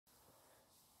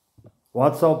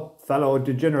What's up, fellow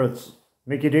degenerates?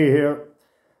 Mickey D here,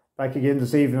 back again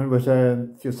this evening with a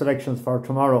few selections for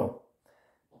tomorrow.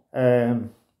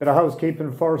 Bit of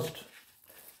housekeeping first.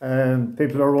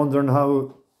 People are wondering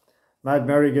how Mad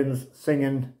Merrigan's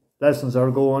singing lessons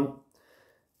are going.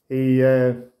 He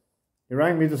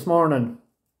rang me this morning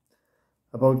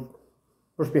about,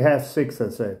 must be 6:30,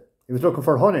 I'd say. He was looking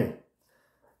for honey.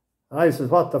 And I said,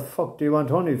 what the fuck do you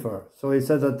want honey for? So he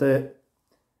said that the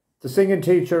singing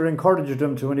teacher encouraged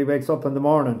him to, when he wakes up in the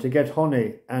morning, to get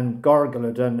honey and gargle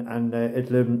it, and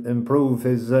it'll improve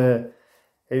his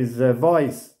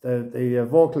voice, the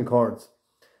vocal cords.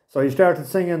 So he started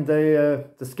singing the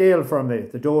scale for me,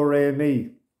 the do, re,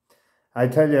 mi. I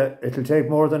tell you, it'll take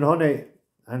more than honey,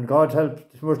 and God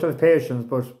help, he must have patience,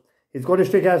 but he's going to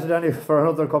stick at it anyway for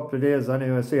another couple of days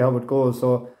anyway, see how it goes.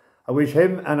 So I wish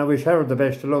him and I wish her the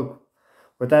best of luck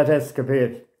with that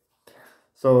escapade.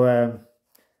 So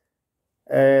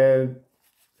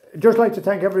just like to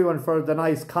thank everyone for the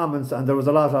nice comments, and there was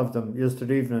a lot of them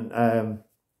yesterday evening.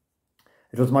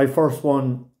 It was my first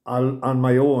one on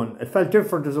my own. It felt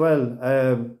different as well.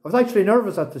 I was actually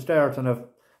nervous at the start, and I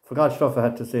forgot stuff I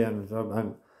had to say, and I'm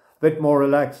a bit more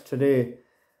relaxed today.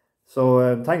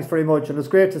 So thanks very much, and it's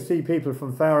great to see people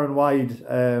from far and wide.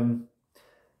 You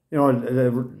know,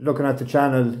 looking at the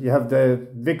channel, you have the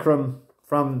Vikram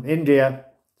from India.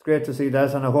 It's great to see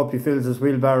that, and I hope he fills his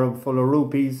wheelbarrow full of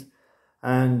rupees.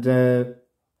 And I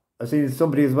see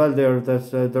somebody as well there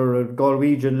that they're a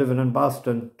Galwegian living in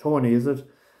Boston. Tony, is it?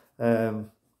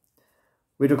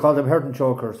 We do call them herd and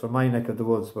chokers from my neck of the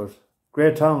woods, but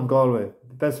great town, Galway.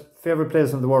 Best favourite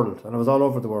place in the world, and I was all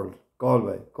over the world.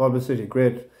 Galway City,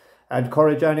 great. I'd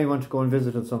encourage anyone to go and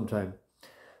visit it sometime.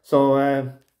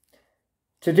 So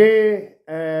today,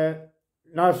 the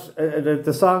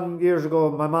song years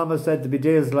ago, my mama said there'd be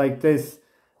days like this.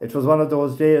 It was one of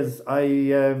those days.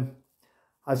 I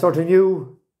sort of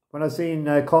knew when I seen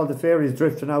Call the Fairies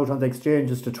drifting out on the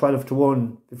exchanges to 12 to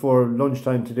 1 before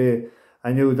lunchtime today.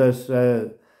 I knew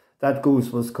that that goose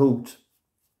was cooked.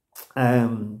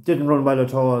 Didn't run well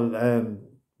at all.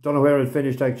 Don't know where it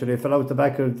finished actually. It fell out the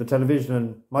back of the television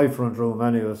in my front room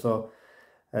anyway. So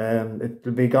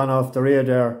it'll be gone off the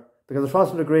radar, because it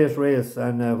wasn't a great race,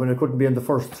 and when it couldn't be in the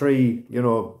first three, you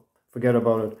know, forget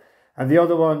about it. And the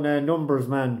other one, Numbers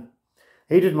Man,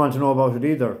 he didn't want to know about it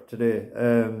either today.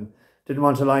 Didn't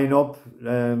want to line up,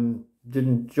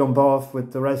 didn't jump off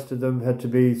with the rest of them, had to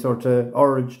be sort of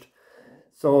urged.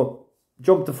 So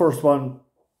jumped the first one,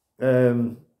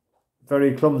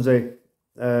 very clumsy.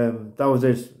 That was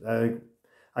it.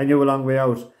 I knew a long way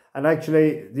out. And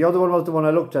actually, the other one was the one I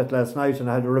looked at last night, and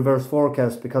I had a reverse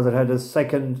forecast because it had a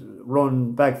second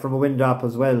run back from a wind up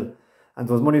as well. And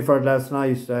there was money for it last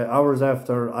night, hours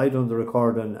after I done the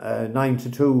recording, 9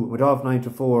 to 2, went off 9 to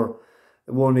 4,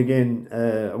 won again,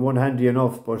 won handy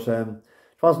enough, but it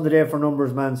wasn't the day for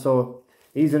Numbers Man, so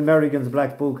he's in Merrigan's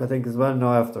Black Book, I think, as well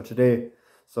now after today.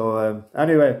 So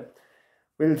anyway,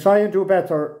 we'll try and do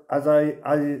better, as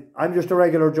I'm just a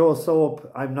regular Joe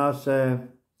Soap. I'm not,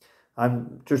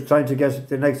 I'm just trying to get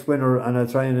the next winner, and I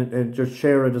try and just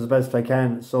share it as best I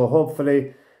can. So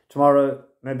hopefully tomorrow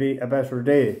maybe a better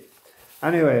day.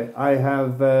 Anyway, I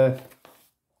have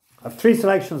 3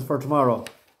 selections for tomorrow.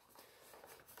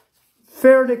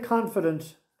 Fairly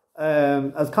confident,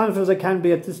 as confident as I can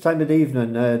be at this time of the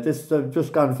evening. This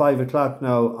just gone 5 o'clock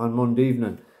now on Monday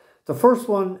evening. The first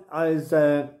one is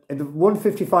in the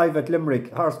 155 at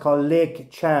Limerick, a horse called Lake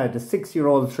Chad, a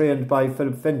 6-year-old trained by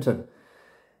Philip Fenton.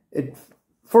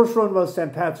 First run was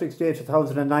St. Patrick's Day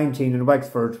 2019 in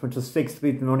Wexford, which was 6th,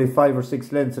 beating only 5 or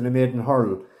 6 lengths in a maiden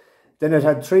hurl. Then it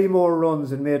had 3 more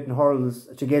runs in maiden hurls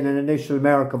to gain an initial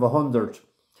mark of 100.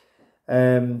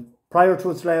 Prior to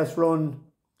its last run,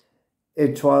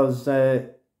 it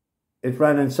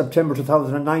ran in September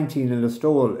 2019 in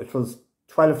Listowel. It was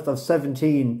 12th of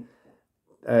 17,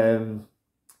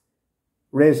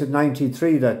 rated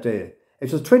 93 that day.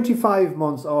 It was 25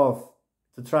 months off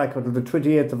the track until the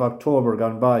 28th of October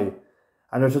gone by,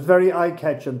 and it was very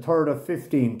eye-catching, 3rd of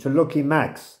 15 to Lucky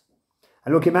Max.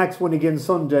 And Lucky Max won again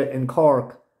Sunday in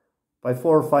Cork by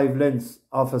 4 or 5 lengths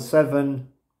off a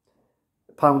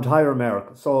 7-pound higher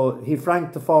mark. So he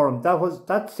franked the form.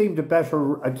 That seemed a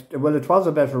better, well, it was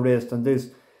a better race than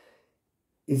this.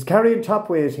 He's carrying top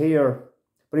weight here,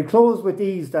 but he closed with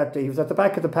ease that day. He was at the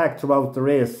back of the pack throughout the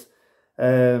race.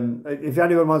 If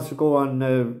anyone wants to go on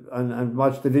and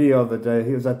watch the video of it,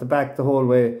 he was at the back the whole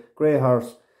way. Grey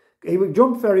horse. He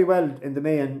jumped very well in the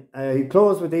main. He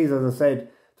closed with ease, as I said.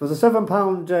 There was a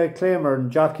 7-pound claimer and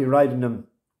jockey riding him,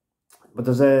 but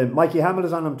there's a Mikey Hamill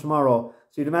is on him tomorrow.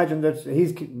 So you'd imagine that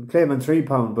he's claiming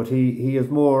 £3, but he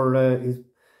is more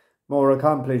more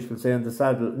accomplished, we'll say, in the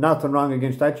saddle. Nothing wrong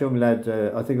against that young lad.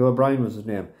 I think O'Brien was his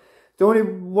name. The only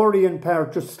worrying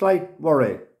part, just slight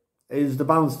worry, is the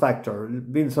bounce factor,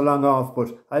 being so long off. But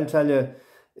I'll tell you,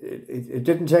 it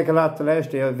didn't take a lot the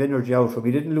last day of energy out from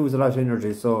him. He didn't lose a lot of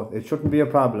energy, so it shouldn't be a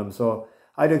problem. So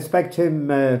I'd expect him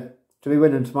to be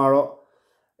winning tomorrow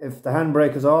if the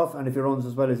handbrake is off and if he runs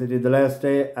as well as he did the last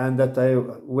day and that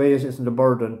the weight isn't a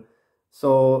burden.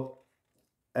 So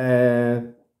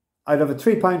I'd have a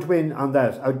 3-point win on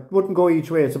that. I wouldn't go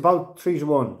each way. It's about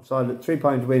 3-1, so I'd have a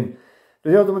 3-point win.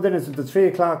 The other one then is at the 3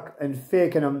 o'clock in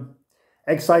Fakenham,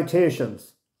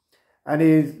 Citations.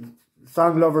 Any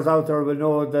song lovers out there will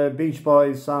know the Beach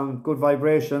Boys song Good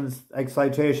Vibrations.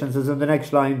 Citations is in the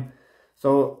next line.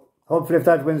 So hopefully if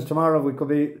that wins tomorrow, we could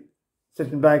be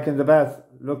sitting back in the bath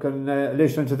looking,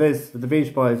 listening to this with the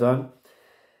Beach Boys on.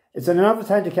 It's an novice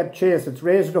handicap chase. It's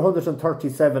raised at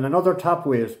 137, another top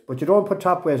weight, but you don't put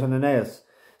top weight on an ace.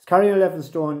 It's carrying 11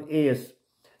 stone 8. It's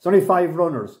only 5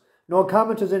 runners. No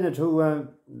commenters in it who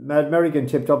Mad Merrigan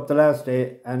tipped up the last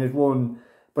day and it won,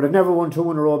 but it never won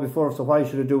 2 in a row before, so why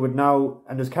should it do it now?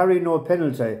 And it's carrying no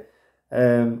penalty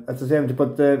at the same time.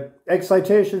 But the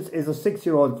Citations is a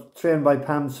 6-year-old trained by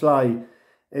Pam Sly.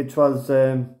 It was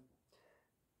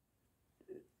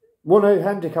won a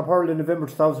handicap hurl in November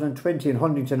 2020 in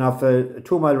Huntington off a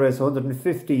 2-mile race,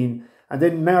 115. And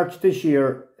then March this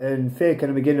year in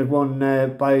Fakenham again it won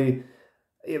by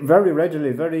very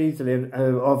readily, very easily,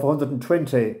 of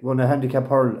 120, won a handicap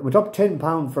hurl. It went up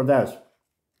 £10 for that.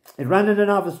 It ran in a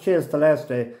novice chase the last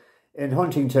day in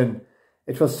Huntington.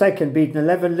 It was second, beaten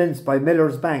 11 lengths by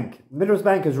Miller's Bank. Miller's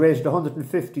Bank is rated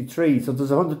 153, so there's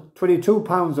 122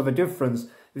 pounds of a difference.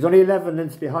 He was only 11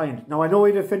 lengths behind. Now, I know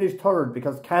he'd have finished third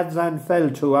because Kadzan fell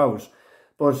 2 out,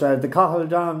 but the Cahill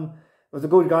Don was a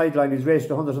good guideline. He's rated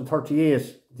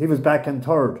 138. He was back in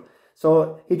third.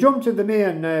 So he jumped in the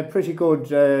main pretty good.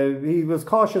 He was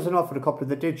cautious enough with a couple of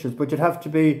the ditches, but you'd have to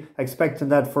be expecting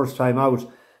that first time out.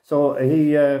 So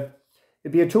it'd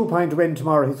be a 2-point win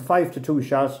tomorrow. He's a 5-2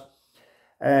 shot.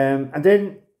 And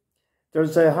then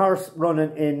there's a horse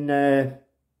running in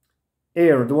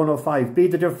Ayr, the 105. Be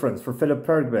the difference for Philip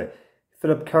Kirby.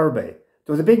 There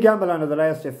was a big gamble on it the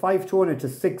last day, 5-1 into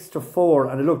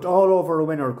 6-4, and it looked all over a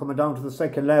winner coming down to the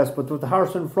second last. But with the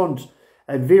horse in front,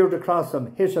 it veered across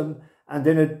him, hit him, and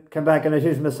then it came back and it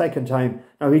hit him a second time.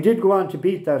 Now, he did go on to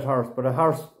beat that horse, but a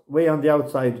horse way on the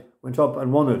outside went up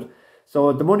and won it.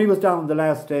 So the money was down the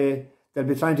last day. They'll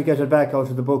be trying to get it back out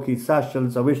of the bookies.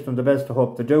 Sashels, I wish them the best. I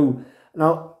hope they do.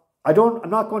 Now, I'm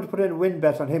not going to put in a win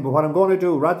bet on him, but what I'm going to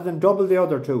do, rather than double the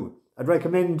other two, I'd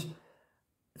recommend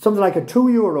something like a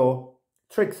 €2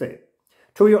 Trixie.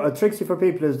 A Trixie for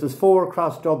people is there's 4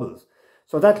 cross doubles.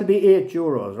 So that'll be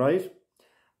 €8, right?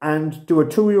 And do a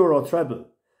 €2 treble.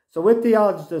 So with the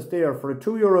odds that's there for a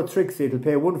 €2 Trixie, it'll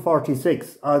pay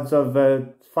 146. Odds of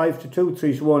 5-2,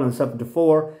 3-1 and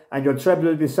 7-4. And your treble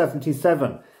will be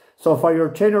 77. So for your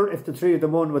tenner, if the 3 of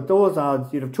them won with those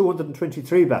odds, you'd have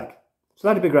 223 back. So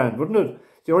that'd be grand, wouldn't it?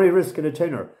 You're only risking a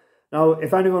tenner. Now,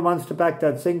 if anyone wants to back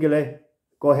that singly,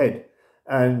 go ahead.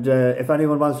 And if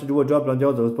anyone wants to do a double on the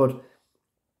others, but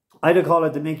I'd call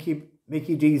it the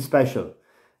Mickey D special.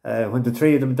 When the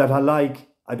 3 of them that I like,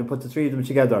 I'd put the 3 of them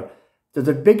together. There's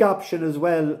a big option as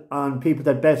well on people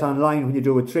that bet online when you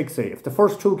do a Trixie. If the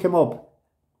first 2 come up,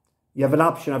 you have an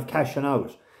option of cashing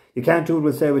out. You can't do it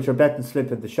with your betting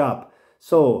slip in the shop.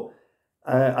 So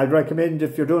I'd recommend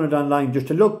if you're doing it online, just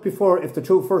to look before, if the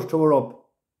first two are up,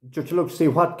 just to look to see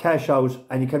what cash out,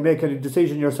 and you can make a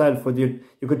decision yourself whether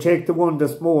you could take the one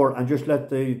that's more and just let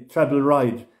the treble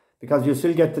ride, because you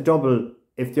still get the double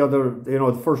if the other,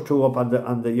 the first 2 up on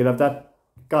the you'll have that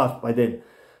got by then.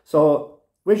 So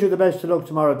wish you the best of luck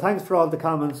tomorrow. Thanks for all the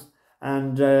comments,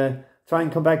 and try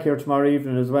and come back here tomorrow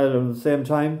evening as well at the same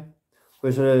time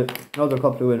with another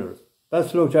couple of winners.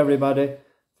 Best of luck to everybody.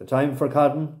 The time for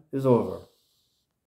cotton is over.